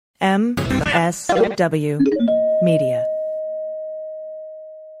MSW Media.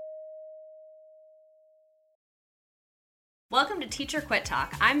 Welcome to Teacher Quit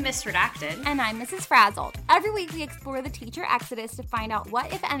Talk. I'm Miss Redacted. And I'm Mrs. Frazzled. Every week we explore the teacher exodus to find out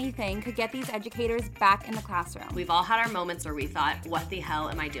what, if anything, could get these educators back in the classroom. We've all had our moments where we thought, what the hell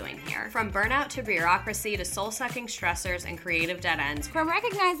am I doing here? From burnout to bureaucracy to soul-sucking stressors and creative dead ends. From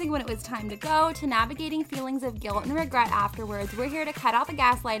recognizing when it was time to go to navigating feelings of guilt and regret afterwards, we're here to cut out the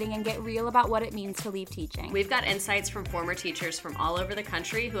gaslighting and get real about what it means to leave teaching. We've got insights from former teachers from all over the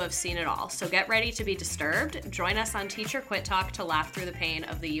country who have seen it all. So get ready to be disturbed. Join us on Teacher Quit Talk to laugh through the pain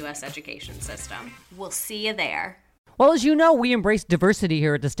of the U.S. education system. We'll see you there. Well, as you know, we embrace diversity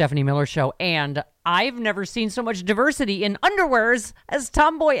here at the Stephanie Miller Show, and I've never seen so much diversity in underwears as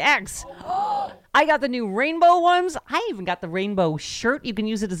Tomboy X. I got the new rainbow ones. I even got the rainbow shirt. You can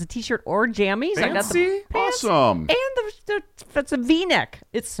use it as a t-shirt or jammies. Fancy? I got the pants Awesome. and it's a V-neck.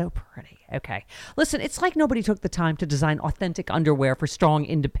 It's so pretty. Okay. Listen, it's like nobody took the time to design authentic underwear for strong,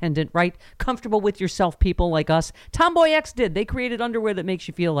 independent, right? Comfortable with yourself people like us. Tomboy X did. They created underwear that makes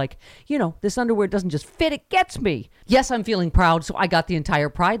you feel like, you know, this underwear doesn't just fit, it gets me. Yes, I'm feeling proud, so I got the entire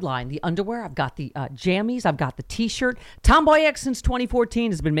Pride line. The underwear, I've got the jammies, I've got the t-shirt. Tomboy X since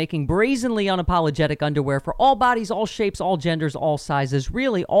 2014 has been making brazenly unapologetic underwear for all bodies, all shapes, all genders, all sizes.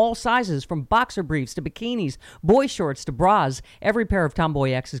 Really, all sizes, from boxer briefs to bikinis, boy shorts to bras. Every pair of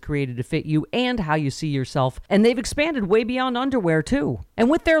Tomboy X is created to fit you and how you see yourself. And they've expanded way beyond underwear, too. And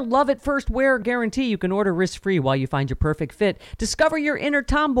with their love at first wear guarantee, you can order risk-free while you find your perfect fit. Discover your inner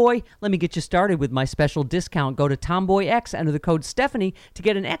tomboy. Let me get you started with my special discount. Go to Tomboy X, enter the code Stephanie to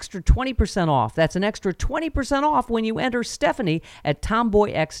get an extra 20% off. That's an extra 20% off when you enter Stephanie at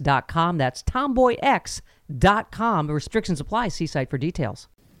tomboyx.com. That's tomboyx.com. Restrictions apply. See site for details.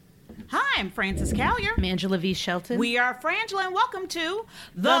 Hi, I'm Frances Callier. I'm Angela V. Shelton. We are Frangela, and welcome to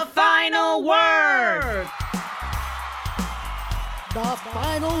The Final Word. The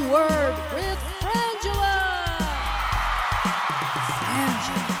Final Word with Frangela.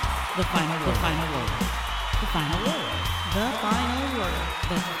 The final word. The final word. The final word. The Final Word.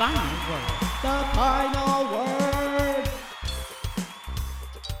 The final word. The Final Word.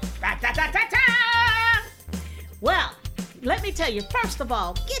 Ra-ta-ta-ta-ta! Well, let me tell you, first of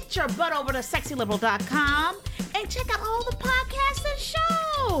all, get your butt over to sexyliberal.com and check out all the podcasts and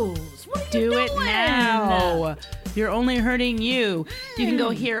shows. What are you doing? Do it now. You're only hurting you. You can go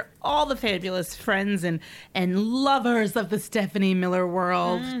hear all the fabulous friends and lovers of the Stephanie Miller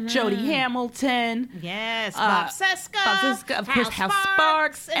world. Jody Hamilton. Yes, Bob Seska. Of course, House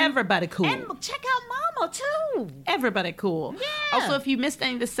Sparks. Everybody cool. And check out Mama, too. Everybody cool. Yeah. Also, if you missed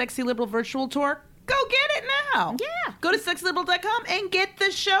any of the Sexy Liberal virtual tour, go get it now. Yeah. Go to sexyliberal.com and get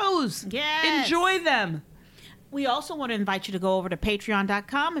the shows. Yes. Enjoy them. We also want to invite you to go over to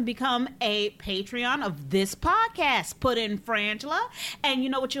patreon.com and become a Patreon of this podcast. Put in Frangela, and you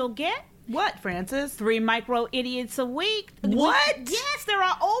know what you'll get? What, Francis? 3 micro idiots a week. What? Yes, there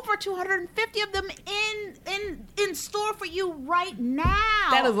are over 250 of them in store for you right now.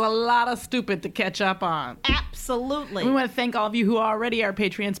 That is a lot of stupid to catch up on. Absolutely. We want to thank all of you who are already our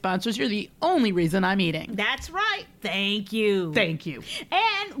Patreon sponsors. You're the only reason I'm eating. That's right. Thank you. Thank you.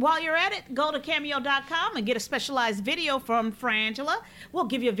 And while you're at it, go to cameo.com and get a specialized video from Frangela. We'll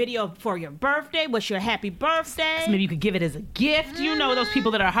give you a video for your birthday. Wish you a happy birthday. So maybe you could give it as a gift. You know those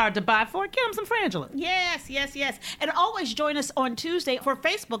people that are hard to buy for. Get them some Frangela. Yes. And always join us on Tuesday for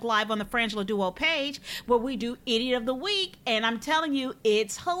Facebook Live on the Frangela Duo page, where we do Idiot of the Week. And I'm telling you,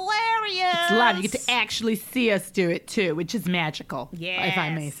 it's hilarious. It's live. You get to actually see us do it, too, which is magical, Yes. if I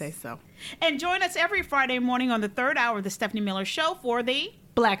may say so. And join us every Friday morning on the 3rd hour of the Stephanie Miller Show for the...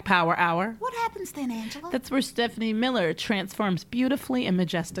 Black Power Hour. What happens then, Angela? That's where Stephanie Miller transforms beautifully and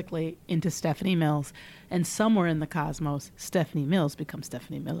majestically into Stephanie Mills. And somewhere in the cosmos, Stephanie Mills becomes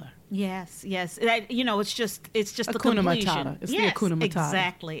Stephanie Miller. Yes. It's just the Akuna completion. Matata. It's the Akuna Matata.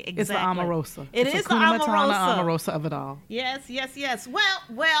 Exactly. It's the Omarosa. It's the the Omarosa. Omarosa of it all. Yes.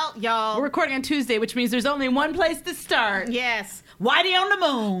 Well, y'all. We're recording on Tuesday, which means there's only one place to start. Yes. Whitey on the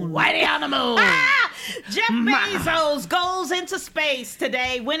Moon. Whitey on the Moon. Jeff Bezos goes into space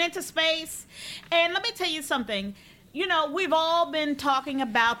today, went into space. And let me tell you something. You know, we've all been talking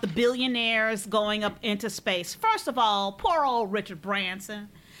about the billionaires going up into space. First of all, poor old Richard Branson.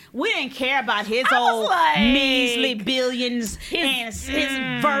 We didn't care about his old measly billions and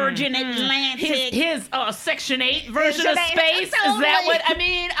his Virgin Atlantic. His Section 8 version of space. Is that what, I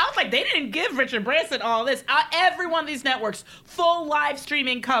mean, I was like, they didn't give Richard Branson all this. Every one of these networks, full live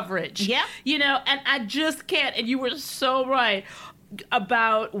streaming coverage. Yeah. You know, and I just can't, and you were so right.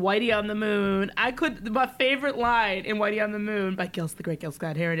 about Whitey on the Moon. My favorite line in Whitey on the Moon by the great Gil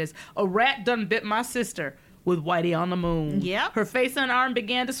Scott, here it is. A rat done bit my sister with Whitey on the Moon. Yep. Her face and arm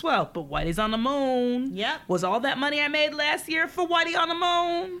began to swell, but Whitey's on the moon. Yep. Was all that money I made last year for Whitey on the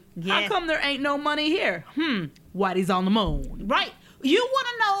moon? Yeah. How come there ain't no money here? Whitey's on the moon. Right. You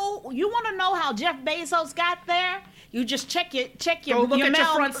want to know how Jeff Bezos got there? You just check your Go look at your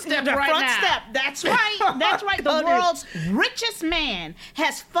mail, front step the right front now. step. That's right. That's right. The world's richest man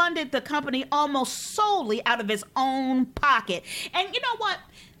has funded the company almost solely out of his own pocket. And you know what?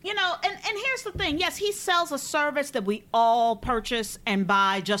 You know, and here's the thing. Yes, he sells a service that we all purchase and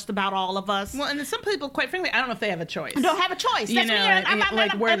buy, just about all of us. Well, and some people, quite frankly, I don't know if they have a choice. Don't have a choice. You That's know, me. I'm not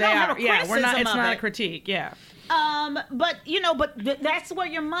like where they are. Yeah, we're not. criticism It's of not it. a critique. Yeah. But that's where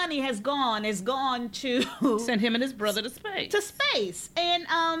your money has gone. It's gone to Send him and his brother to space.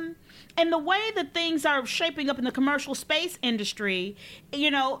 And the way that things are shaping up in the commercial space industry, you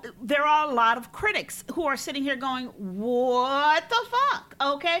know, there are a lot of critics who are sitting here going, "What the fuck?"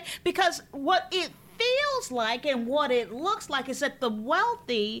 Okay, because what it feels like and what it looks like is that the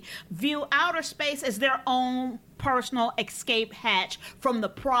wealthy view outer space as their own personal escape hatch from the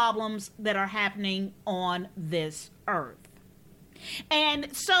problems that are happening on this earth.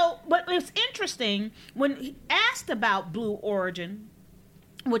 And so, but it's interesting when he asked about Blue Origin,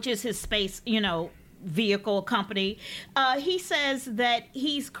 which is his space, you know, vehicle company, he says that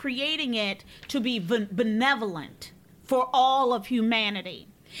he's creating it to be benevolent for all of humanity.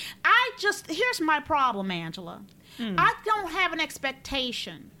 Here's my problem, Angela. I don't have an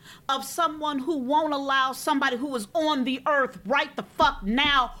expectation of someone who won't allow somebody who is on the earth right the fuck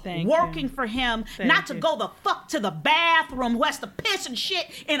now working for him not to go the fuck to the bathroom, who has to piss and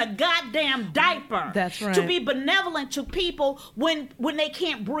shit in a goddamn diaper. That's right. To be benevolent to people when they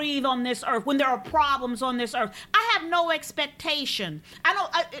can't breathe on this earth, when there are problems on this earth. I have no expectation.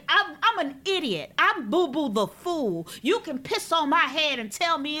 I'm an idiot. I'm Boo-Boo the fool. You can piss on my head and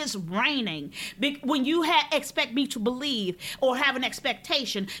tell me it's raining when you expect me to believe or have an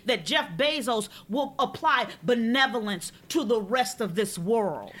expectation that Jeff Bezos will apply benevolence to the rest of this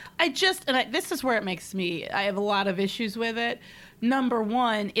world. This is where I have a lot of issues with it. Number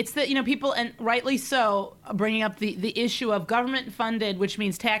one, it's that, you know, people, and rightly so, bringing up the issue of government funded, which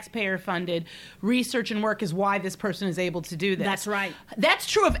means taxpayer funded, research and work is why this person is able to do this. That's right. That's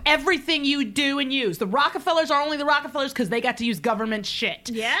true of everything you do and use. The Rockefellers are only the Rockefellers because they got to use government shit.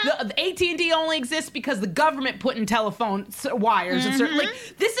 Yeah. The AT&T only exists because the government put in telephone wires. And certain,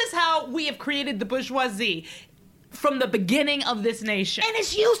 this is how we have created the bourgeoisie from the beginning of this nation. And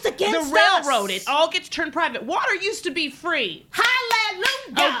it's used against the railroad. us. It all gets turned private. Water used to be free.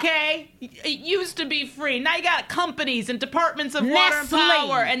 Hallelujah. Okay? It used to be free. Now you got companies and departments of water and Nestle.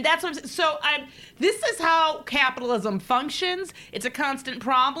 power. And that's what I'm saying. So this is how capitalism functions. It's a constant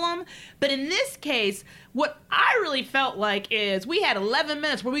problem. But in this case, what I really felt like is we had 11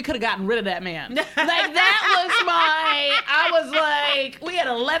 minutes where we could have gotten rid of that man. I was like, we had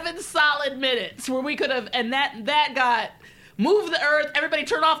 11 solid minutes where we could have, and that got, move the earth, everybody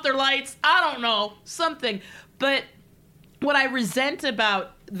turn off their lights, I don't know, something. But what I resent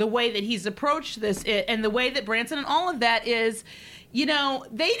about the way that he's approached this and the way that Branson and all of that is, you know,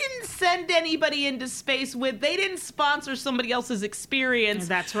 they didn't send anybody into space they didn't sponsor somebody else's experience.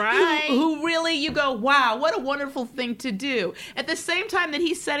 That's right. Who really, you go, wow, what a wonderful thing to do. At the same time that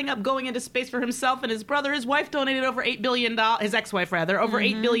he's setting up going into space for himself and his brother, his wife donated over $8 billion, his ex-wife rather, over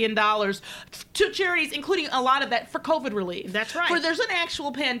 $8 billion to charities, including a lot of that for COVID relief. That's right. For there's an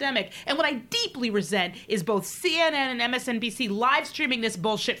actual pandemic. And what I deeply resent is both CNN and MSNBC live streaming this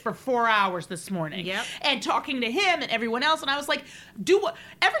bullshit for 4 hours this morning. Yep. And talking to him and everyone else. And I was like,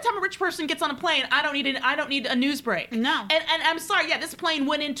 every time a rich person gets on a plane, I don't need a news break. No. And I'm sorry, yeah, this plane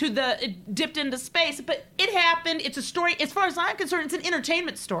dipped into space, but it happened. It's a story. As far as I'm concerned, it's an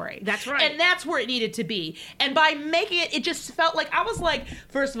entertainment story. That's right. And that's where it needed to be. And by making it just felt like, I was like,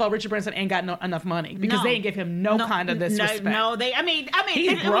 first of all, Richard Branson ain't got enough money because they didn't give him no kind of this respect. No,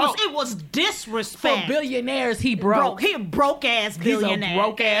 it was disrespect. For billionaires, he broke. He a broke ass billionaire. He's a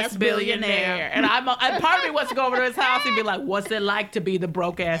broke ass billionaire. And part of me wants to go over to his house and be like, what's it like to be the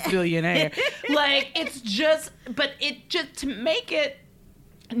broke ass billionaire? To make it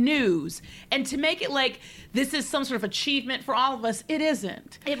news and to make it like this is some sort of achievement for all of us, it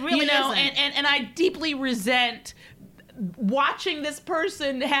isn't. It really isn't. And I deeply resent watching this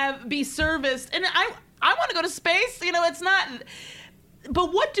person be serviced. And I want to go to space. You know, it's not.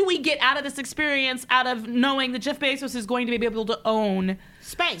 But what do we get out of this experience, out of knowing that Jeff Bezos is going to be able to own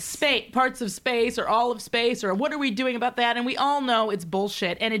Space. Parts of space or all of space, or what are we doing about that? And we all know it's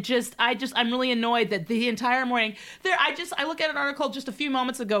bullshit. And I'm really annoyed that the entire morning I look at an article just a few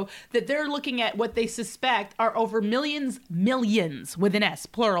moments ago that they're looking at what they suspect are over millions with an S,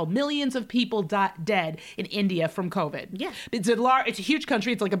 plural, millions of people dead in India from COVID. Yeah. It's a huge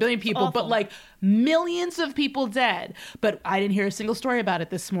country. It's like 1 billion people, Awful. but like millions of people dead. But I didn't hear a single story about it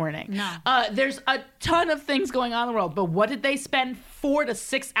this morning. No. There's a ton of things going on in the world, but what did they spend 4 to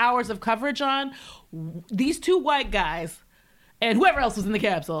 6 hours of coverage on? These two white guys and whoever else was in the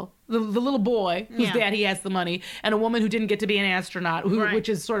capsule, the little boy whose daddy has the money, and a woman who didn't get to be an astronaut, which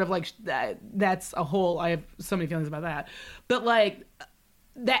is sort of like, that's a whole, I have so many feelings about that. But like,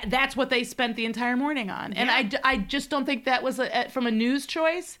 that's what they spent the entire morning on. And I just don't think that was from a news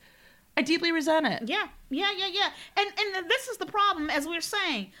choice. I deeply resent it. Yeah. And this is the problem, as we're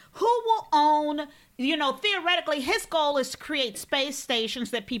saying. Who will own, theoretically, his goal is to create space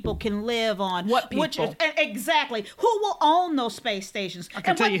stations that people can live on. What people? Exactly. Who will own those space stations? I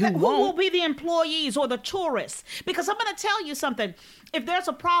can tell you who won't. Who will be the employees or the tourists? Because I'm going to tell you something. If there's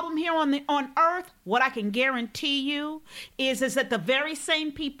a problem here on Earth, what I can guarantee you is that the very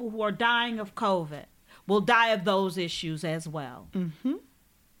same people who are dying of COVID will die of those issues as well. Mm-hmm.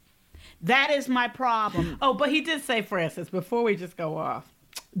 That is my problem. Oh, but he did say, Francis, before we just go off,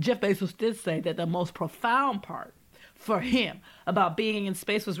 Jeff Bezos did say that the most profound part for him about being in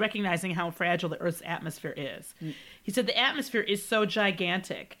space was recognizing how fragile the Earth's atmosphere is. He said the atmosphere is so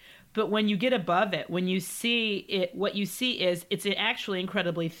gigantic, but when you get above it, when you see it, what you see is it's actually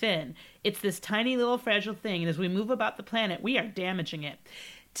incredibly thin. It's this tiny little fragile thing, and as we move about the planet, we are damaging it.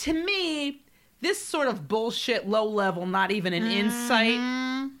 To me, this sort of bullshit, low level, not even an insight,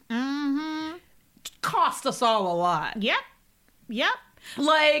 cost us all a lot. Yep.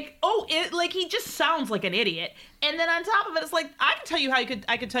 Like, he just sounds like an idiot. And then on top of it, it's like, I can tell you I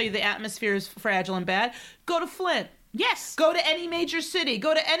could tell you the atmosphere is fragile and bad. Go to Flint. Yes. Go to any major city.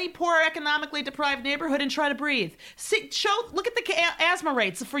 Go to any poor, economically deprived neighborhood and try to breathe. Look at the asthma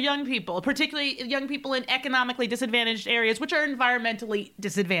rates for young people, particularly young people in economically disadvantaged areas, which are environmentally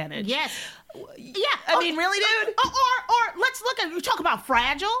disadvantaged. Yes. Yeah. I mean, really, dude? Or let's look at, you talk about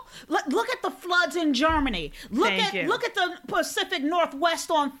fragile. Look at the floods in Germany. Look at the Pacific Northwest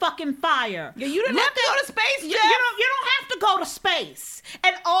on fucking fire. Yeah, you didn't have to go to space, Jeff. You don't have to go to space.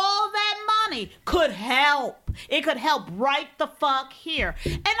 And all that money could help. It could help right the fuck here.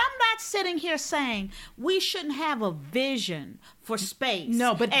 And I'm not sitting here saying we shouldn't have a vision for space.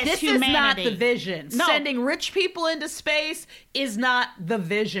 No, but this humanity. is not the vision. No. Sending rich people into space is not the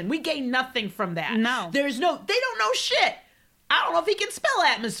vision. We gain nothing from that. No. They don't know shit. I don't know if he can spell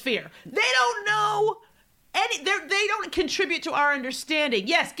atmosphere. They don't know they don't contribute to our understanding.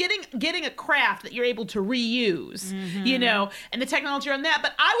 Yes, getting a craft that you're able to reuse, and the technology on that,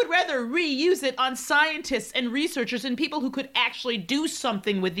 but I would rather reuse it on scientists and researchers and people who could actually do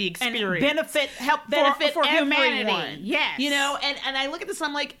something with the experience. And help for humanity. Yes. And I look at this and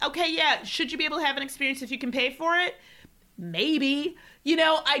I'm like, okay, yeah, should you be able to have an experience if you can pay for it? Maybe.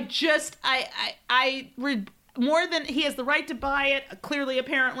 More than he has the right to buy it, clearly,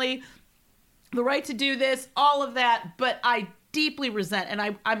 apparently, the right to do this, all of that, but I deeply resent,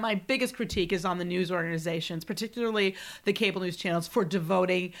 and my biggest critique is on the news organizations, particularly the cable news channels, for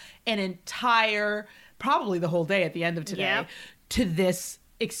devoting an entire, probably the whole day at the end of today, to this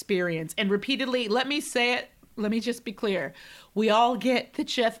experience. And repeatedly, let me say it, let me just be clear. We all get that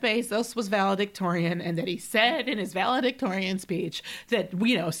Jeff Bezos was valedictorian and that he said in his valedictorian speech that,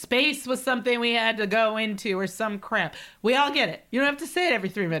 space was something we had to go into or some crap. We all get it. You don't have to say it every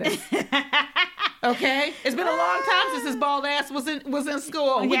 3 minutes. Okay? It's been a long time since his bald ass was in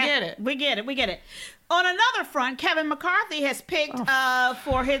school. We get it. We get it. On another front, Kevin McCarthy has picked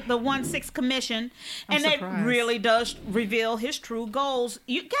for the 1/6 commission, and it really does reveal his true goals.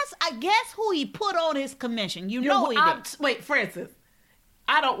 I guess who he put on his commission. He did. Wait, Francis.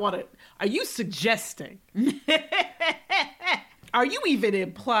 I don't want to. Are you suggesting? Are you even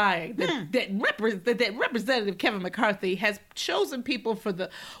implying that Representative Kevin McCarthy has chosen people for the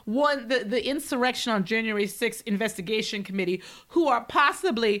insurrection on January 6th investigation committee who are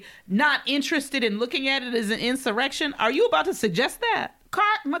possibly not interested in looking at it as an insurrection? Are you about to suggest that?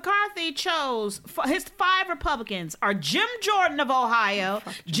 McCarthy chose his 5 Republicans are Jim Jordan of Ohio,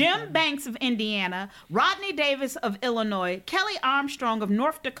 Jim Banks of Indiana, Rodney Davis of Illinois, Kelly Armstrong of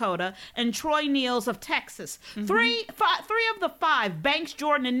North Dakota, and Troy Niels of Texas. Three of the 5, Banks,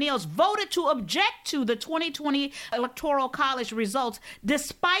 Jordan, and Niels, voted to object to the 2020 Electoral College results,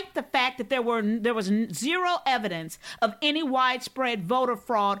 despite the fact that there was zero evidence of any widespread voter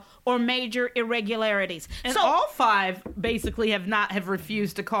fraud or major irregularities. And all 5 basically have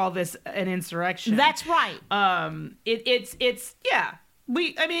refused to call this an insurrection. That's right.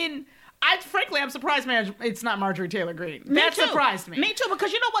 Frankly, I'm surprised it's not Marjorie Taylor Greene. That surprised me. Me too,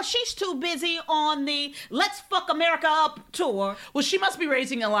 because you know what? She's too busy on the Let's Fuck America Up tour. Well, she must be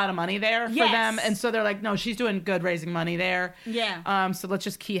raising a lot of money there for them. And so they're like, no, she's doing good raising money there. Yeah. So let's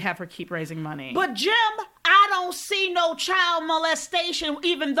just have her keep raising money. But Jim, I don't see no child molestation,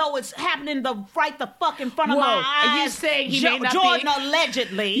 even though it's happening right the fuck in front of my eyes. Are you saying he may not Jordan be...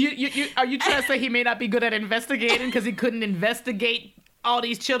 allegedly. Are you trying to say he may not be good at investigating because he couldn't investigate all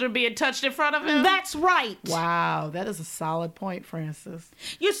these children being touched in front of him? That's right. Wow, that is a solid point, Francis.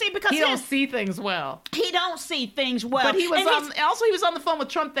 You see, because he don't see things well. He don't see things well. But he was on the phone with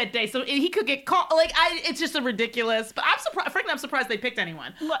Trump that day, so he could get caught. It's just a ridiculous. But I'm surprised. Frankly, I'm surprised they picked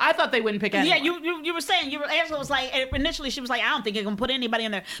anyone. Well, I thought they wouldn't pick anyone. Yeah, you were saying Angela was like initially she was like, I don't think you're gonna put anybody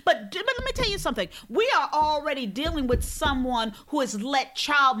in there. But let me tell you something. We are already dealing with someone who has let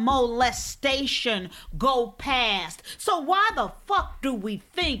child molestation go past. So why the fuck do we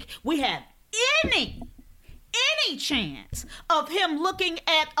think we have any chance of him looking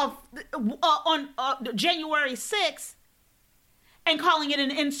at on January 6th and calling it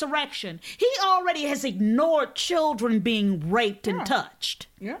an insurrection? He already has ignored children being raped and touched.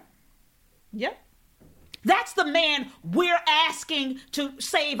 Yeah. That's the man we're asking to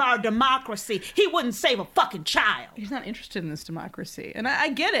save our democracy. He wouldn't save a fucking child. He's not interested in this democracy. And I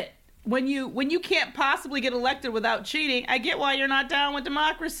get it. When you can't possibly get elected without cheating, I get why you're not down with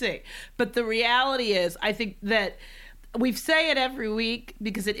democracy. But the reality is, I think that we say it every week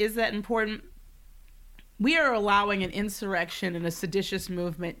because it is that important. We are allowing an insurrection and a seditious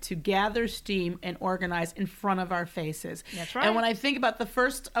movement to gather steam and organize in front of our faces. That's right. And when I think about the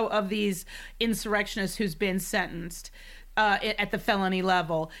first of these insurrectionists who's been sentenced at the felony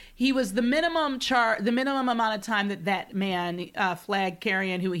level, he was the minimum amount of time that man, flag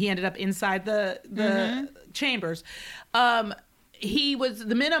carrying, who he ended up inside the chambers. He was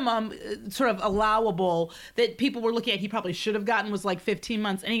the minimum sort of allowable that people were looking at. He probably should have gotten was like 15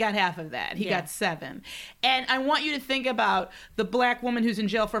 months, and he got half of that. He got 7. And I want you to think about the black woman who's in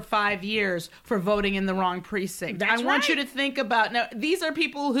jail for 5 years for voting in the wrong precinct. I want you to think about, now, these are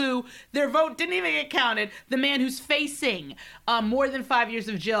people who their vote didn't even get counted. The man who's facing more than 5 years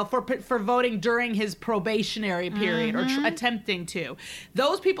of jail for voting during his probationary period or attempting to.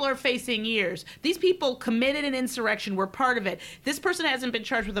 Those people are facing years. These people committed an insurrection, were part of it. This person hasn't been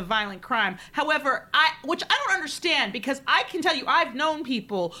charged with a violent crime. However, which I don't understand, because I can tell you I've known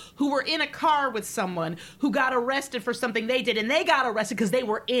people who were in a car with someone who got arrested for something they did, and they got arrested because they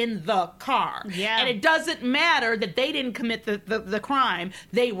were in the car. Yeah. And it doesn't matter that they didn't commit the crime.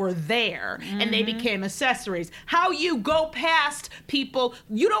 They were there, and they became accessories. How you go past people,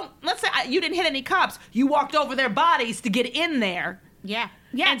 let's say you didn't hit any cops. You walked over their bodies to get in there. Yeah.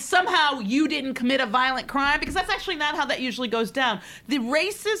 And somehow you didn't commit a violent crime, because that's actually not how that usually goes down. The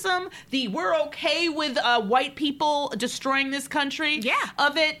racism, we're okay with white people destroying this country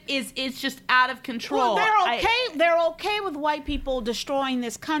of it's just out of control. Well, they're okay with white people destroying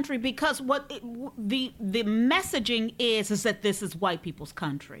this country because the messaging is that this is white people's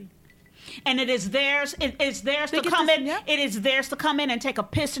country. And it is theirs. It is theirs to come in. It is theirs to come in and take a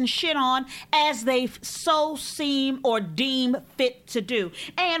piss and shit on as they so seem or deem fit to do.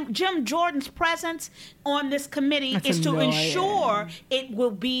 And Jim Jordan's presence on this committee is to ensure it will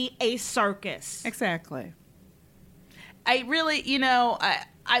be a circus. Exactly. I really,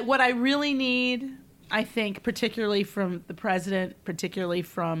 what I really need, I think, particularly from the president, particularly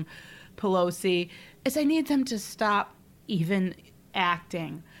from Pelosi, is I need them to stop even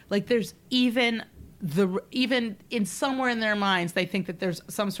acting like there's even in somewhere in their minds they think that there's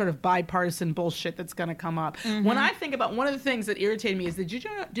some sort of bipartisan bullshit that's going to come up. When I think about one of the things that irritated me is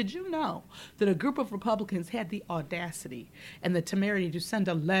that did you know that a group of Republicans had the audacity and the temerity to send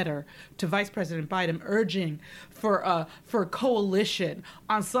a letter to Vice President Biden urging for a coalition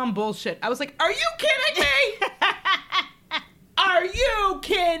on some bullshit? I was like, are you kidding me? Are you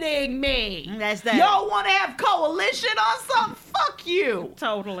kidding me? That's that. Y'all want to have coalition on something? Fuck you.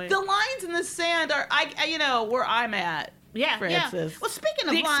 Totally. The lines in the sand are, where I'm at. Yeah, Francis. yeah. Well, speaking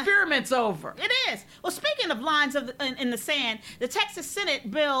of the experiment's over. It is. Well, speaking of lines in the sand, the Texas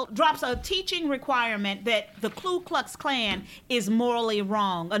Senate bill drops a teaching requirement that the Ku Klux Klan is morally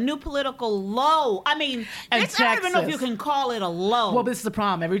wrong. A new political low. I mean, I don't even know if you can call it a low. Well, this is the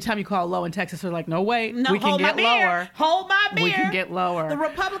problem. Every time you call it low in Texas, they're like, no, wait, we can get lower. Hold my beer. We can get lower. The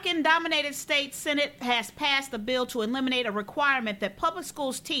Republican-dominated state Senate has passed a bill to eliminate a requirement that public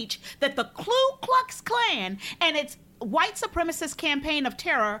schools teach that the Ku Klux Klan and its white supremacist campaign of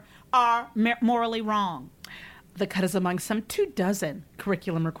terror are morally wrong. The cut is among some 24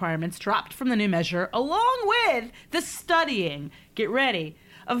 curriculum requirements dropped from the new measure, along with the studying, get ready,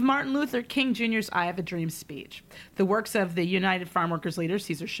 of Martin Luther King Jr.'s I Have a Dream speech, the works of the United Farm Workers leader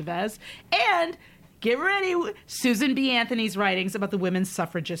Cesar Chavez, and, get ready, Susan B. Anthony's writings about the women's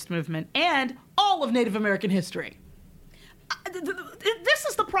suffragist movement, and all of Native American history. This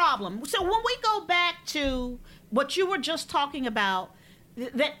is the problem. So when we go back to what you were just talking about,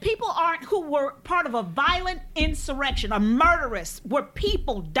 that people who were part of a violent insurrection, a murderous, where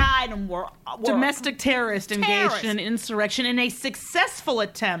people died and were domestic terrorists engaged in an insurrection in a successful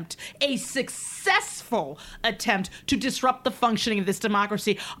attempt to disrupt the functioning of this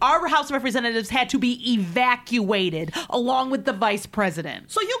democracy. Our House of Representatives had to be evacuated along with the vice president.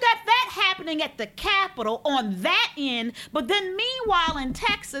 So you got that happening at the Capitol on that end, but then meanwhile in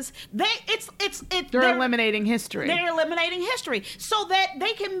Texas, they're eliminating history. They're eliminating history so that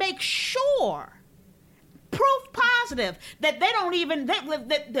they can make sure, proof positive, that they don't even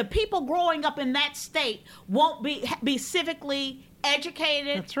that the people growing up in that state won't be civically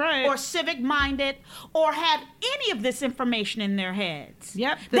educated. That's right. Or civic minded or have any of this information in their heads.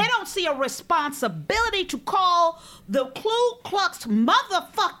 Yep. They don't see a responsibility to call the Ku Klux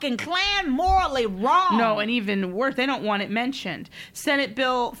motherfucking Klan morally wrong. No, and even worse, they don't want it mentioned. Senate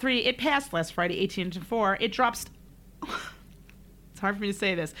Bill 3, it passed last Friday, 18-4. It drops... It's hard for me to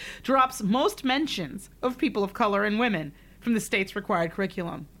say this. Drops most mentions of people of color and women from the state's required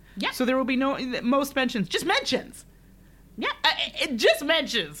curriculum. Yeah. So there will be no... Most mentions. Just mentions. Yeah, it just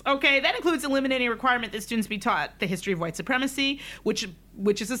mentions, okay? That includes eliminating a requirement that students be taught the history of white supremacy, which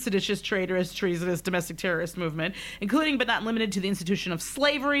is a seditious, traitorous, treasonous, domestic terrorist movement, including but not limited to the institution of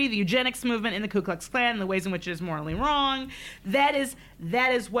slavery, the eugenics movement, and the Ku Klux Klan, and the ways in which it is morally wrong. That is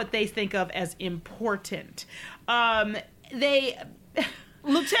what they think of as important.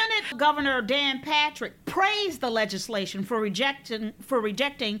 Lieutenant Governor Dan Patrick praised the legislation for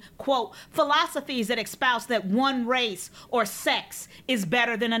rejecting, quote, philosophies that espouse that one race or sex is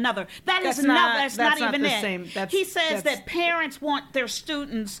better than another. That's not even it. He says that parents want their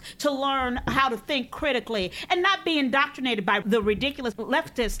students to learn how to think critically and not be indoctrinated by the ridiculous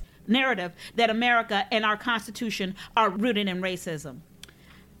leftist narrative that America and our Constitution are rooted in racism.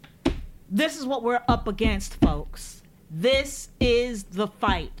 This is what we're up against, folks. This is the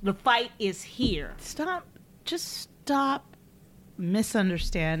fight. The fight is here. Just stop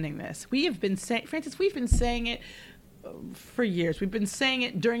misunderstanding this. We have been saying, Francis, we've been saying it for years. We've been saying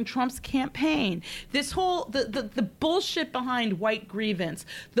it during Trump's campaign. This whole, the bullshit behind white grievance,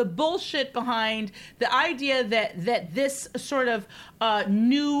 the bullshit behind the idea that this sort of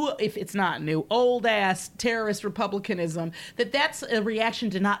new, if it's not new, old-ass terrorist republicanism, that's a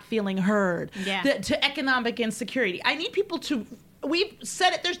reaction to not feeling heard, to economic insecurity. I need people to... We've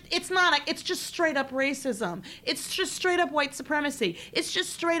said it. It's just straight up racism. It's just straight up white supremacy. It's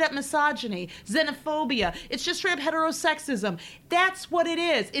just straight up misogyny, xenophobia. It's just straight up heterosexism. That's what it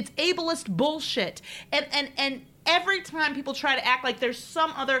is. It's ableist bullshit. And every time people try to act like there's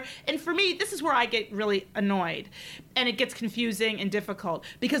some other, and for me, this is where I get really annoyed, and it gets confusing and difficult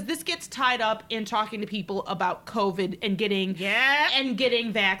because this gets tied up in talking to people about COVID and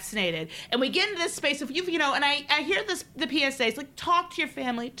getting vaccinated, and we get into this space of and I hear the PSAs like, talk to your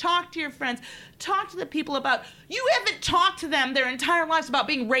family, talk to your friends, talk to the people about, you haven't talked to them their entire lives about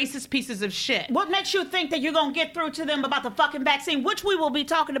being racist pieces of shit. What makes you think that you're gonna get through to them about the fucking vaccine, which we will be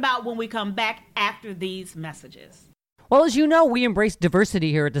talking about when we come back after these messages? Well, as you know, we embrace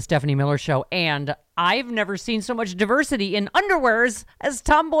diversity here at the Stephanie Miller Show, and I've never seen so much diversity in underwears as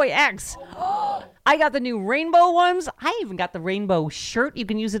Tomboy X. I got the new rainbow ones. I even got the rainbow shirt. You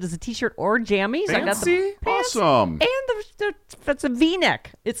can use it as a t-shirt or jammies. Fancy? I got the pants. Awesome. And it's a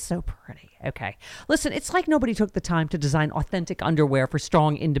V-neck. It's so pretty. Okay. Listen, it's like nobody took the time to design authentic underwear for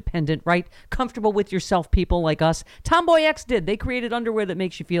strong, independent, right? Comfortable with yourself people like us. Tomboy X did. They created underwear that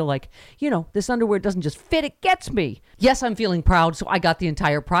makes you feel like, this underwear doesn't just fit, it gets me. Yes, I'm feeling proud, so I got the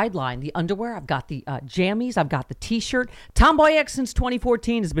entire Pride line. The underwear, I've got the jammies, I've got the t-shirt. Tomboy X since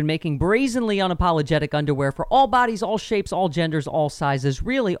 2014 has been making brazenly unapologetic underwear for all bodies, all shapes, all genders, all sizes.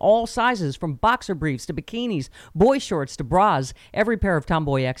 Really, all sizes, from boxer briefs to bikinis, boy shorts to bras. Every pair of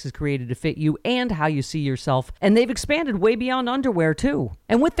Tomboy X is created to fit you and how you see yourself. And they've expanded way beyond underwear, too.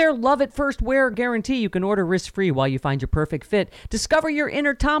 And with their love at first wear guarantee, you can order risk-free while you find your perfect fit. Discover your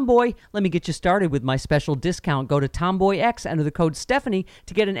inner tomboy. Let me get you started with my special discount. Go to Tomboy X, enter the code Stephanie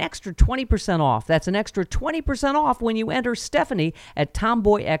to get an extra 20% off. That's an extra 20% off when you enter Stephanie at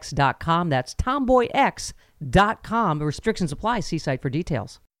tomboyx.com. That's tomboyx.com. Restrictions apply. See site for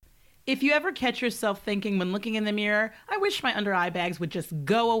details. If you ever catch yourself thinking when looking in the mirror, I wish my under eye bags would just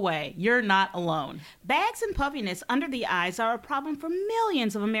go away, you're not alone. Bags and puffiness under the eyes are a problem for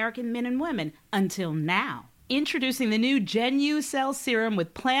millions of American men and women until now. Introducing the new GenuCell serum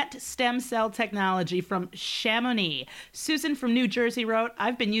with plant stem cell technology from Chamonix. Susan from New Jersey wrote,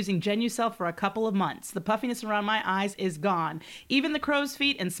 I've been using GenuCell for a couple of months. The puffiness around my eyes is gone. Even the crow's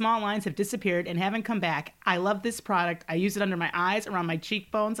feet and small lines have disappeared and haven't come back. I love this product. I use it under my eyes, around my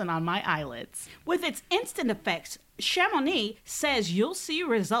cheekbones, and on my eyelids. With its instant effects, Chamonix says you'll see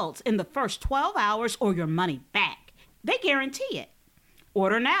results in the first 12 hours or your money back. They guarantee it.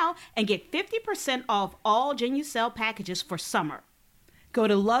 Order now and get 50% off all GenuCell packages for summer. Go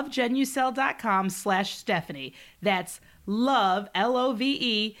to lovegenucell.com/Stephanie. That's love,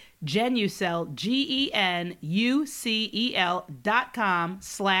 L-O-V-E, GenuCell,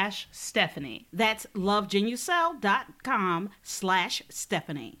 GenuCell.com/Stephanie. That's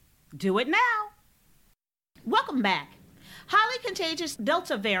lovegenucell.com/Stephanie. Do it now. Welcome back. Highly contagious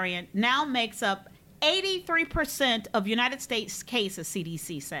Delta variant now makes up 83% of United States cases,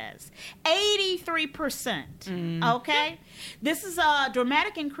 CDC says. 83%. Okay? This is a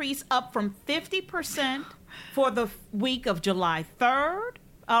dramatic increase up from 50% for the week of July 3rd.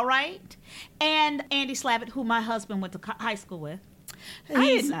 All right? And Andy Slavitt, who my husband went to high school with. I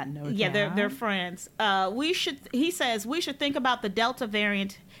did not know that. Yeah, they're friends. He says we should think about the Delta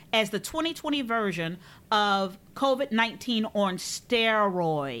variant as the 2020 version of COVID-19 on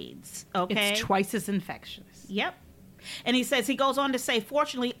steroids. Okay, it's twice as infectious. Yep. And he goes on to say,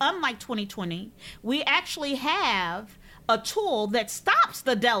 fortunately, unlike 2020, we actually have a tool that stops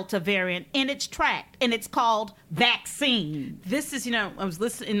the Delta variant in its track, and it's called vaccine. This is, I was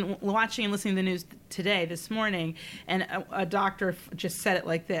watching and listening to the news this morning, and a doctor just said it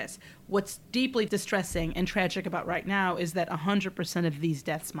like this. What's deeply distressing and tragic about right now is that 100% of these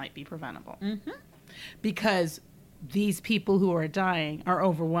deaths might be preventable. Mm-hmm. Because these people who are dying are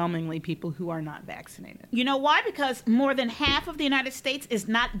overwhelmingly people who are not vaccinated. You know why? Because more than half of the United States is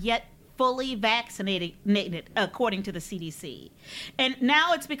not yet fully vaccinated, according to the CDC. And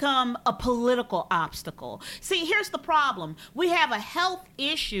now it's become a political obstacle. See, here's the problem. We have a health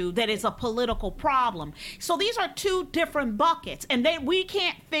issue that is a political problem. So these are two different buckets, and we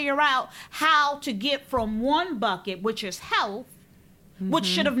can't figure out how to get from one bucket, which is health, which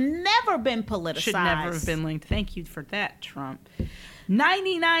should have never been politicized. Should never have been linked. Thank you for that, Trump.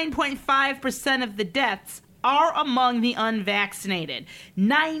 99.5% of the deaths are among the unvaccinated.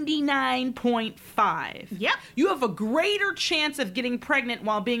 99.5. Yep. You have a greater chance of getting pregnant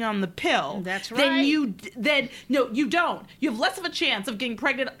while being on the pill. That's right. No, you don't. You have less of a chance of getting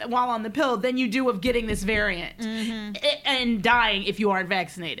pregnant while on the pill than you do of getting this variant and dying if you aren't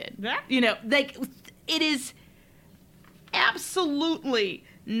vaccinated. Yeah. It is absolutely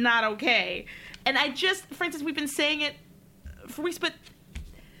not okay. And for instance, we've been saying it for weeks, but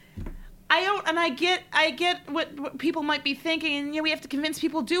I get what people might be thinking, and we have to convince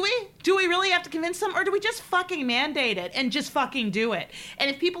people. Do we? Do we really have to convince them, or do we just fucking mandate it and just fucking do it?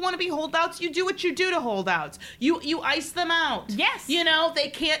 And if people want to be holdouts, you do what you do to holdouts. You ice them out. Yes. They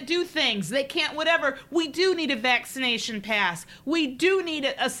can't do things. They can't whatever. We do need a vaccination pass. We do need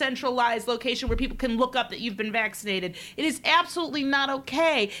a centralized location where people can look up that you've been vaccinated. It is absolutely not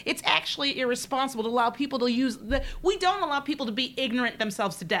okay. It's actually irresponsible to allow people to we don't allow people to be ignorant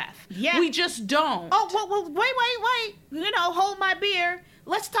themselves to death. Yeah. We just don't. Oh, well, wait. Hold my beer.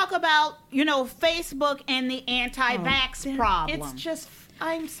 Let's talk about, Facebook and the anti-vax problem. It's just,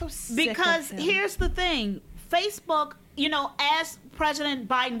 I'm so sick because of him. Here's the thing. Facebook, as President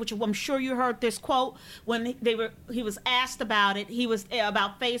Biden, which I'm sure you heard this quote when he was asked about it. He was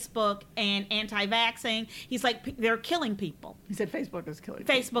about Facebook and anti-vaxxing. He's like, they're killing people. He said Facebook is killing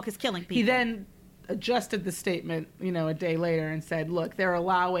people. Facebook is killing people. He then adjusted the statement, a day later and said, look, they're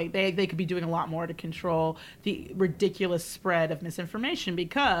allowing, they could be doing a lot more to control the ridiculous spread of misinformation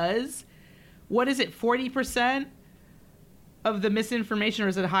because, what is it, 40% of the misinformation, or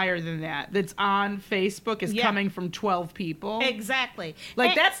is it higher than that, that's on Facebook is coming from 12 people? Exactly.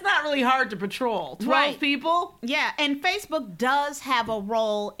 That's not really hard to patrol. 12 people? Yeah, and Facebook does have a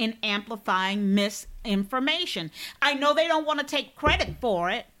role in amplifying misinformation. I know they don't want to take credit for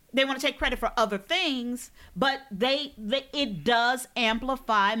it. They want to take credit for other things, but it does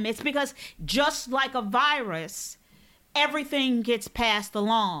amplify because just like a virus, everything gets passed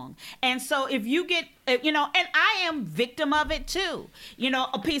along. And so if you get, and I am victim of it too,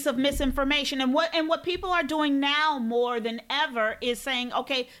 a piece of misinformation. And what people are doing now more than ever is saying,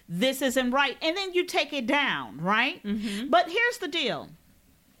 okay, this isn't right. And then you take it down, right? Mm-hmm. But here's the deal.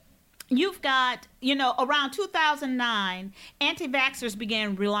 You've got, around 2009, anti-vaxxers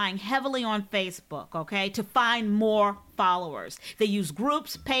began relying heavily on Facebook, okay, to find more followers. They use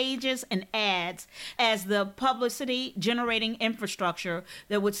groups, pages, and ads as the publicity-generating infrastructure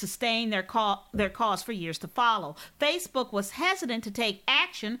that would sustain their cause for years to follow. Facebook was hesitant to take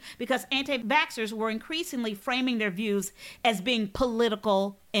action because anti-vaxxers were increasingly framing their views as being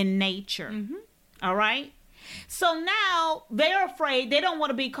political in nature. Mm-hmm. All right? So now they're afraid. They don't want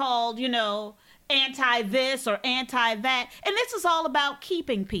to be called, anti this or anti that. And this is all about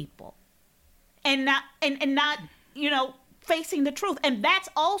keeping people and not facing the truth. And that's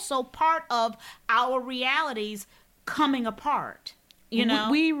also part of our realities coming apart.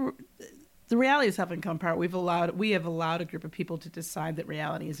 The realities haven't come apart. We have allowed a group of people to decide that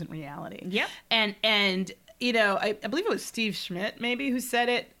reality isn't reality. Yep. And I believe it was Steve Schmidt, maybe, who said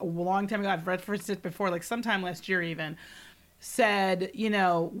it a long time ago. I've referenced it before, like sometime last year even, said,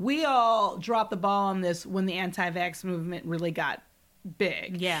 we all dropped the ball on this when the anti-vax movement really got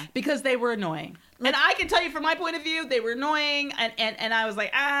big. Yeah. Because they were annoying. And I can tell you from my point of view, they were annoying, and I was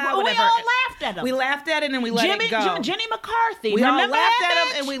like, whatever. We all laughed at them. We laughed at it and we let it go. Jenny McCarthy. We all Remember laughed that at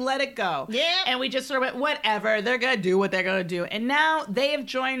bitch? them and we let it go. Yeah. And we just sort of went, whatever, they're going to do what they're going to do. And now they have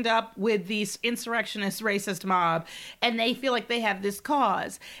joined up with these insurrectionist, racist mob, and they feel like they have this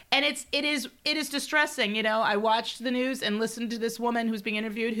cause. And it is distressing. I watched the news and listened to this woman who's being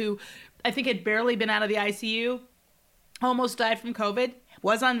interviewed who I think had barely been out of the ICU, almost died from COVID,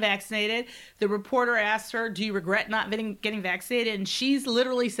 was unvaccinated. The reporter asked her, do you regret not getting vaccinated? And she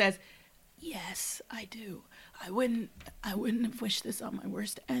literally says, yes, I do. I wouldn't have wished this on my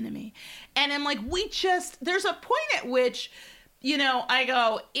worst enemy. And I'm like, there's a point at which, I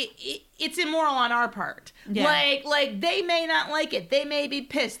go, it's immoral on our part. Yeah. Like they may not like it. They may be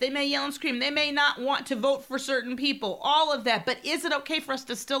pissed. They may yell and scream. They may not want to vote for certain people. All of that. But is it okay for us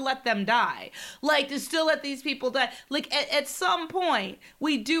to still let them die? Like, to still let these people die? Like, at some point,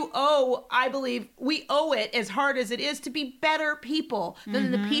 we owe it, as hard as it is, to be better people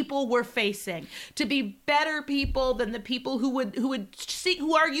than the people we're facing. To be better people than the people who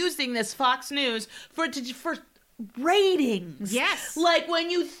are using this Fox News for ratings. Yes. Like, when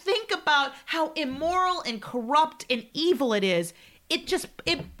you think about how immoral and corrupt and evil it is, I'm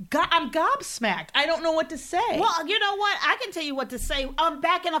gobsmacked. I don't know what to say. Well, you know what? I can tell you what to say. I'm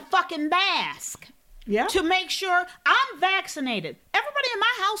back in a fucking mask. Yeah. To make sure I'm vaccinated. Everybody in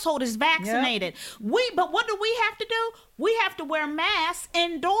my household is vaccinated. Yep. But what do we have to do? We have to wear masks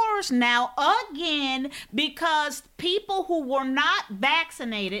indoors now again because people who were not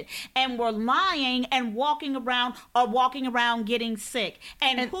vaccinated and were lying and walking around are walking around getting sick.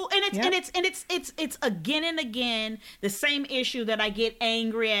 It's again and again the same issue that I get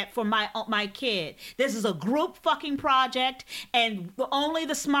angry at for my kid. This is a group fucking project and only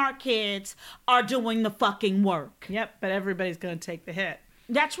the smart kids are doing the fucking work. Yep, but everybody's going to take the hit.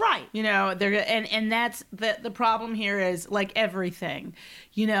 That's right. They're and that's the problem here is, like everything,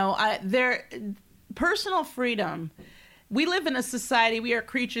 personal freedom. We live in a society. We are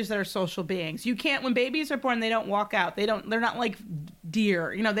creatures that are social beings. You can't, when babies are born, they don't walk out. They're not like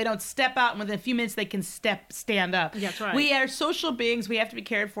deer. They don't step out and within a few minutes they can stand up. That's right. We are social beings. We have to be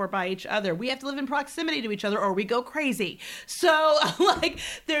cared for by each other. We have to live in proximity to each other or we go crazy. So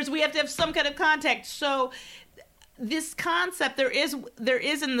we have to have some kind of contact. So this concept, there is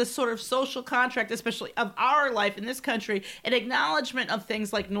in the sort of social contract, especially of our life in this country, an acknowledgement of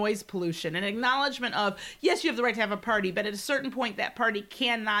things like noise pollution, an acknowledgement of, yes, you have the right to have a party, but at a certain point that party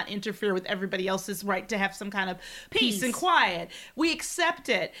cannot interfere with everybody else's right to have some kind of peace and quiet. We accept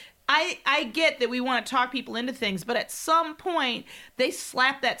it. I get that we want to talk people into things, but at some point they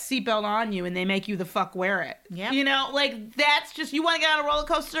slap that seatbelt on you and they make you the fuck wear it. Yeah. You know, like that's just, you want to get on a roller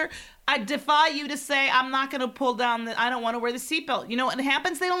coaster? I defy you to say, I'm not going to pull down I don't want to wear the seatbelt. You know what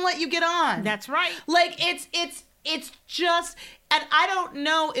happens? They don't let you get on. That's right. Like it's just, and I don't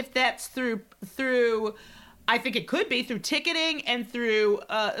know if that's through I think it could be through ticketing and through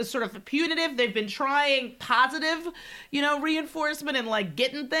sort of punitive. They've been trying positive, reinforcement and like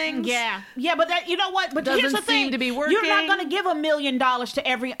getting things. Yeah, but that, you know what? But here's the Doesn't thing: seem to be working. You're not going to give $1 million to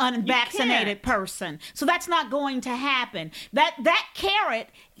every unvaccinated person, so that's not going to happen. That carrot,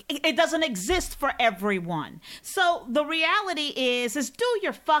 it doesn't exist for everyone. So the reality is do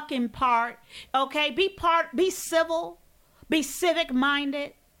your fucking part. Okay, be civil, be civic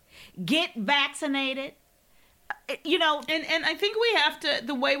minded, get vaccinated. And I think we have to,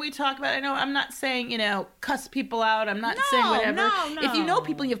 the way we talk about it, I know I'm not saying, cuss people out. I'm not saying whatever. No. If you know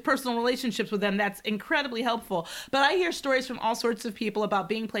people, you have personal relationships with them, that's incredibly helpful. But I hear stories from all sorts of people about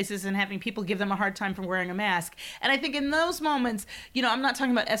being places and having people give them a hard time for wearing a mask. And I think in those moments, I'm not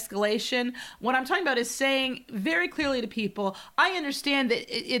talking about escalation. What I'm talking about is saying very clearly to people, I understand that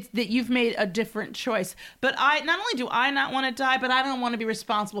that you've made a different choice. But not only do I not want to die, but I don't want to be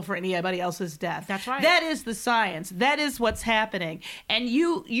responsible for anybody else's death. That's right. That is the science. That is what's happening. And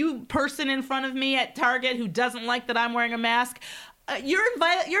you person in front of me at Target who doesn't like that I'm wearing a mask, you're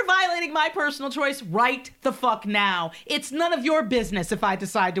violating my personal choice right the fuck now. It's none of your business if I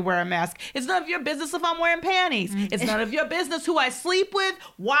decide to wear a mask. It's none of your business if I'm wearing panties. It's none of your business who I sleep with,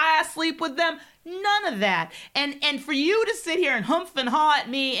 why I sleep with them. None of that. And for you to sit here and humph and haw at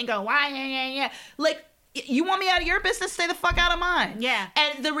me and go, why, yeah, like, you want me out of your business? Stay the fuck out of mine. Yeah.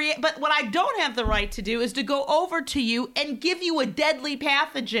 And but what I don't have the right to do is to go over to you and give you a deadly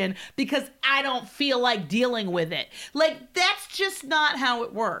pathogen because I don't feel like dealing with it. Like, that's just not how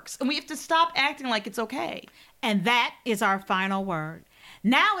it works. And we have to stop acting like it's okay. And that is our final word.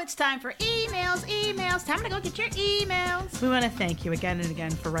 Now it's time for emails. Time to go get your emails. We want to thank you again and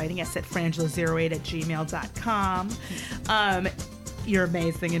again for writing us at frangela08@gmail.com. You're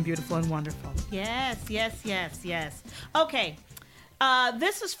amazing and beautiful and wonderful. Yes. Okay.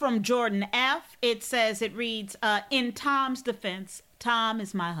 This is from Jordan F. It reads, in Tom's defense, Tom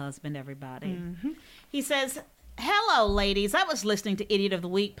is my husband, everybody. Mm-hmm. He says, hello, ladies. I was listening to Idiot of the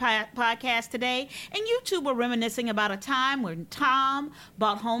Week podcast today, and you two were reminiscing about a time when Tom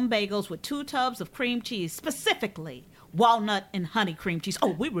bought home bagels with 2 tubs of cream cheese, specifically walnut and honey cream cheese.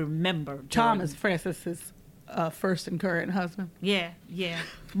 Oh, we remember. Jordan. Tom is Francis's first and current husband. Yeah.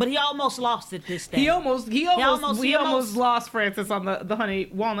 But he almost lost it this day. He almost lost Francis on the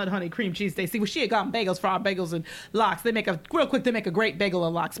walnut honey cream cheese day. See, well, she had gotten bagels for our bagels and lox. They make a great bagel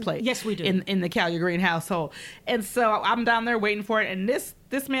and lox plate. Yes, we do. In the Callier Green household. And so I'm down there waiting for it, and this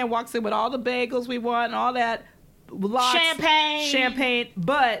man walks in with all the bagels we want and all that. Lox, champagne,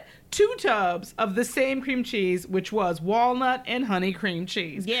 but 2 tubs of the same cream cheese, which was walnut and honey cream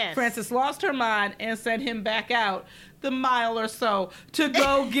cheese. Yes. Francis lost her mind and sent him back out the mile or so to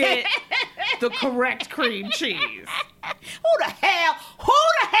go get the correct cream cheese. Who the hell?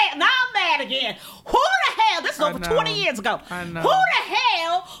 Now I'm mad again. Who the hell? This is over 20 years ago. I know. Who the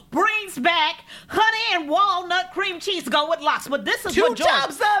hell brings back honey and walnut cream cheese to go with lox? But this is 2 what George,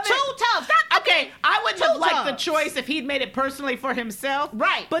 tubs of it. 2 tubs. Okay, I wouldn't 2 have liked the tubs. choice if he'd made it personally for himself.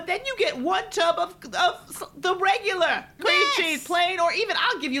 Right. But then you get 1 tub of the regular cream Yes. cheese, plain, or even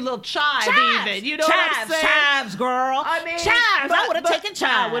I'll give you a little chive even. You know chives, what I'm saying? chives, girl. I mean, chives. I would have taken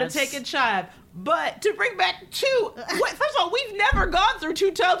chives. I would have taken chive. But to bring back 2, first of all, we've never gone through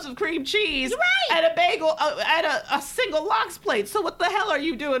 2 tubs of cream cheese Right. at a bagel, at a single lox plate. So what the hell are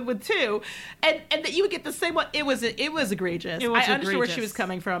you doing with 2? And that you would get the same one. It was egregious. I understood where she was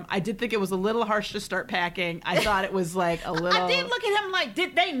coming from. I did think it was a little harsh to start packing. I thought it was like a little. I did look at him like,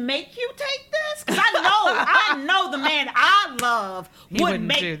 did they make you take this? Because I know the man I love would wouldn't do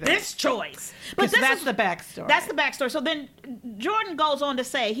make that. this choice. But That's the backstory. That's the backstory. So then Jordan goes on to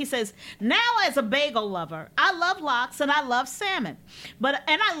say, he says, now as a bagel lover, I love lox and I love salmon. And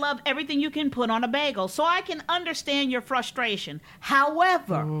I love everything you can put on a bagel. So I can understand your frustration.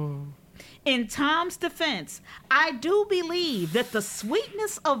 However, in Tom's defense, I do believe that the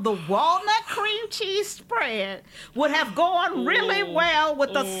sweetness of the walnut cream cheese spread would have gone really well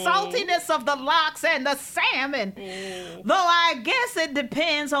with the saltiness of the lox and the salmon. Though I guess it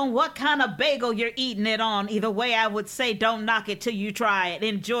depends on what kind of bagel you're eating it on. Either way, I would say don't knock it till you try it.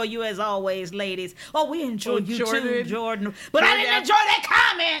 Enjoy you as always, ladies. Oh, we enjoy you Jordan. too, Jordan. But I didn't enjoy that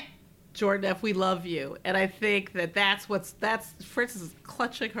comment. Jordan F., we love you. And I think that's Frances is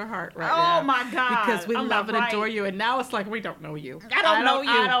clutching her heart right now. Oh my God. Because we I'm love not and right. adore you. And now it's like, we don't know you. I don't know you.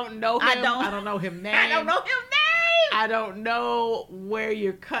 I don't know him. I don't know him name. I don't know him name. I don't know where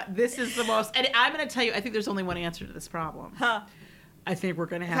you're cut. This is the most, and I'm going to tell you, I think there's only one answer to this problem. Huh. I think we're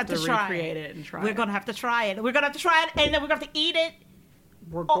going to have to recreate it and try We're it. going to have to try it. We're going to have to try it, and then we're going to have to eat it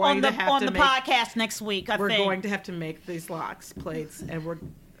We're going on the podcast next week, I We're think. going to have to make these lox plates, and we're...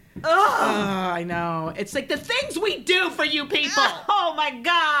 I know. It's like the things we do for you people. Oh, my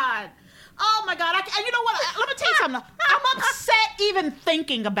God. Oh, my God. And you know what? Let me tell you something. I'm upset even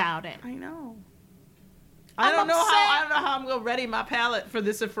thinking about it. I know. I'm I don't know upset. how I'm gonna ready my palate for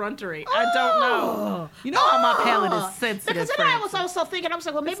this effrontery. I don't know. You know how my palate is sensitive. Because then I was also thinking, I was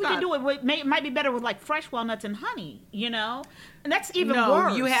like, well, maybe we can do it. It might be better with like fresh walnuts and honey, and that's even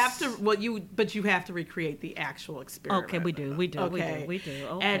worse. You have to. Well, you have to recreate the actual experiment. Okay, we do. Okay. We do.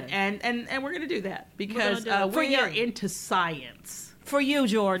 Okay. And we're gonna do that because do it. For we are you. into science. For you,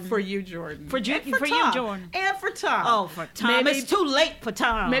 Jordan. For you, Jordan. For you, Tom. Jordan. And for Tom. Oh, for Tom. Maybe, It's too late for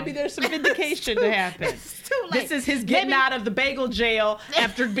Tom. maybe there's some vindication to happen. It's too late. This is his getting out of the bagel jail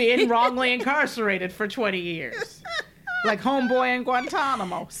after being wrongly incarcerated for 20 years. Like homeboy in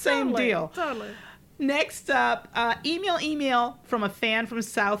Guantanamo. Same Totally, deal. Totally. Next up, email from a fan from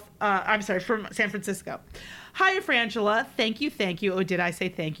from San Francisco. Hi, Frangela. Thank you. Oh, did I say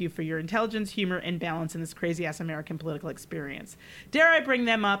thank you for your intelligence, humor, and balance in this crazy-ass American political experience. Dare I bring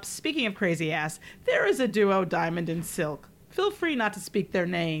them up? Speaking of crazy-ass, there is a duo, Diamond and Silk. Feel free not to speak their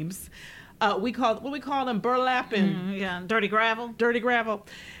names. We call them burlap and Dirty gravel. dirty gravel.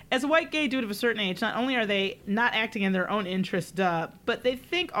 As a white gay dude of a certain age, not only are they not acting in their own interest, but they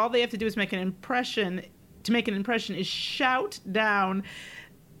think all they have to do is make an impression is shout down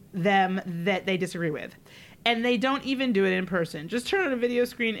them that they disagree with. And they don't even do it in person. Just turn on a video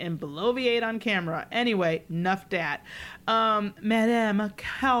screen and bloviate on camera. Anyway, enough dat. Madame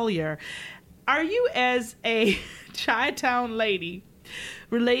Collier, are you, as a Chi-Town lady,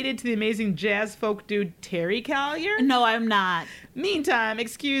 related to the amazing jazz folk dude Terry Collier? No, I'm not. Meantime,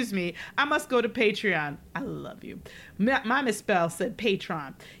 excuse me, I must go to Patreon. I love you. My misspell said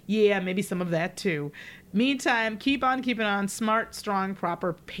Patron. Yeah, maybe some of that too. Meantime, keep on keeping on. Smart, strong,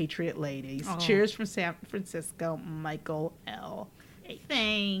 proper patriot ladies. Oh. Cheers from San Francisco, Michael L.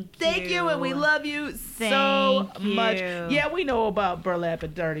 Thank you, and we love you so Thank much. you. Yeah, we know about burlap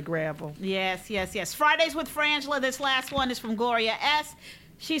and dirty gravel. Yes. Fridays with Frangela. This last one is from Gloria S.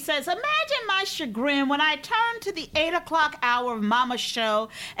 She says, imagine my chagrin when I turned to the 8 o'clock hour of Mama's show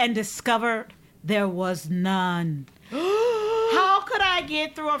and discovered there was none. How could I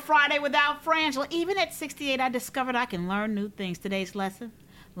get through a Friday without Frangela? Even at 68, I discovered I can learn new things. Today's lesson,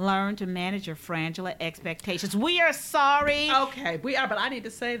 learn to manage your Frangela expectations. We are sorry. Okay, we are, but I need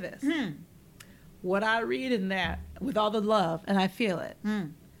to say this. What I read in that, with all the love, and I feel it,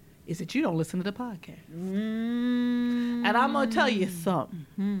 is that you don't listen to the podcast. And I'm going to tell you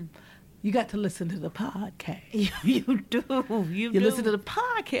something. You got to listen to the podcast. You do. You listen to the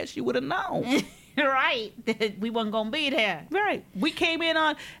podcast, you would have known. Right. We wasn't going to be there. Right. We came in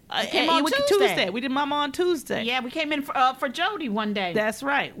on, Tuesday. We did Mama on Tuesday. Yeah, we came in for Jody one day. That's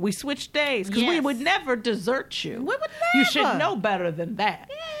right. We switched days because we Yes. would never desert you. We would You should never. know better than that.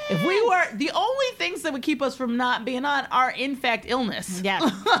 If we were, the only things that would keep us from not being on are, in fact, illness.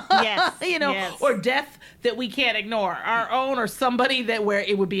 Yes. Yes. Yes. Or death that we can't ignore, our own or somebody that where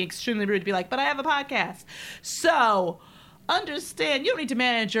it would be extremely rude to be like, but I have a podcast. So understand, you don't need to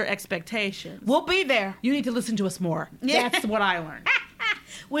manage your expectations. We'll be there. You need to listen to us more. That's what I learned.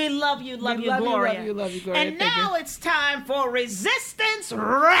 We love you, love you, Gloria. love you, Gloria. And Thank now it's time for Resistance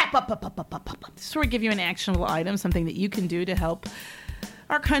Wrap Up. This is where we give you an actionable item, something that you can do to help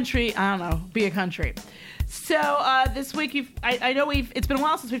our country, I don't know, be a country. So this week, I know it's been a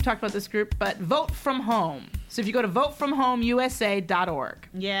while since we've talked about this group, but Vote From Home. So if you go to votefromhomeusa.org.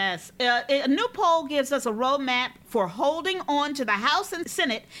 Yes. A new poll gives us a roadmap for holding on to the House and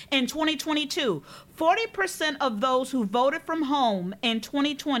Senate in 2022. 40% of those who voted from home in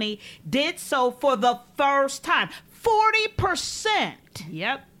 2020 did so for the first time. 40%.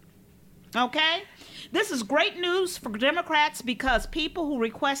 Yep. Okay? This is great news for Democrats because people who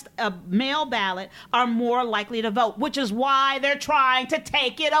request a mail ballot are more likely to vote, which is why they're trying to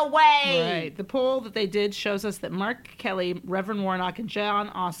take it away. Right. The poll that they did shows us that Mark Kelly, Reverend Warnock, and John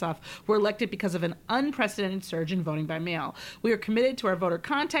Ossoff were elected because of an unprecedented surge in voting by mail. We are committed to our voter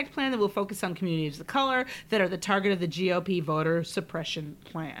contact plan that will focus on communities of color that are the target of the GOP voter suppression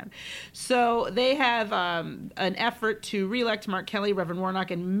plan. So they have an effort to reelect Mark Kelly, Reverend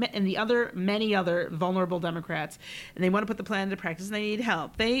Warnock, and the many other vulnerable Democrats, and they want to put the plan into practice, and they need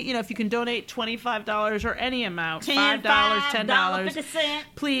help. They, if you can donate $25 or any amount, $5, $10, 50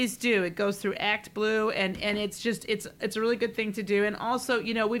 please do. It goes through Act Blue, and it's just it's a really good thing to do. And also,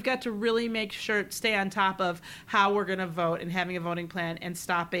 we've got to really make sure stay on top of how we're going to vote and having a voting plan and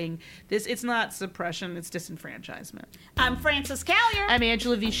stopping this. It's not suppression; it's disenfranchisement. I'm Frances Callier. I'm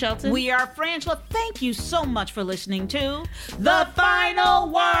Angela V. Shelton. We are Frangela. Thank you so much for listening to The Final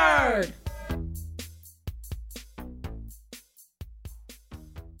Word.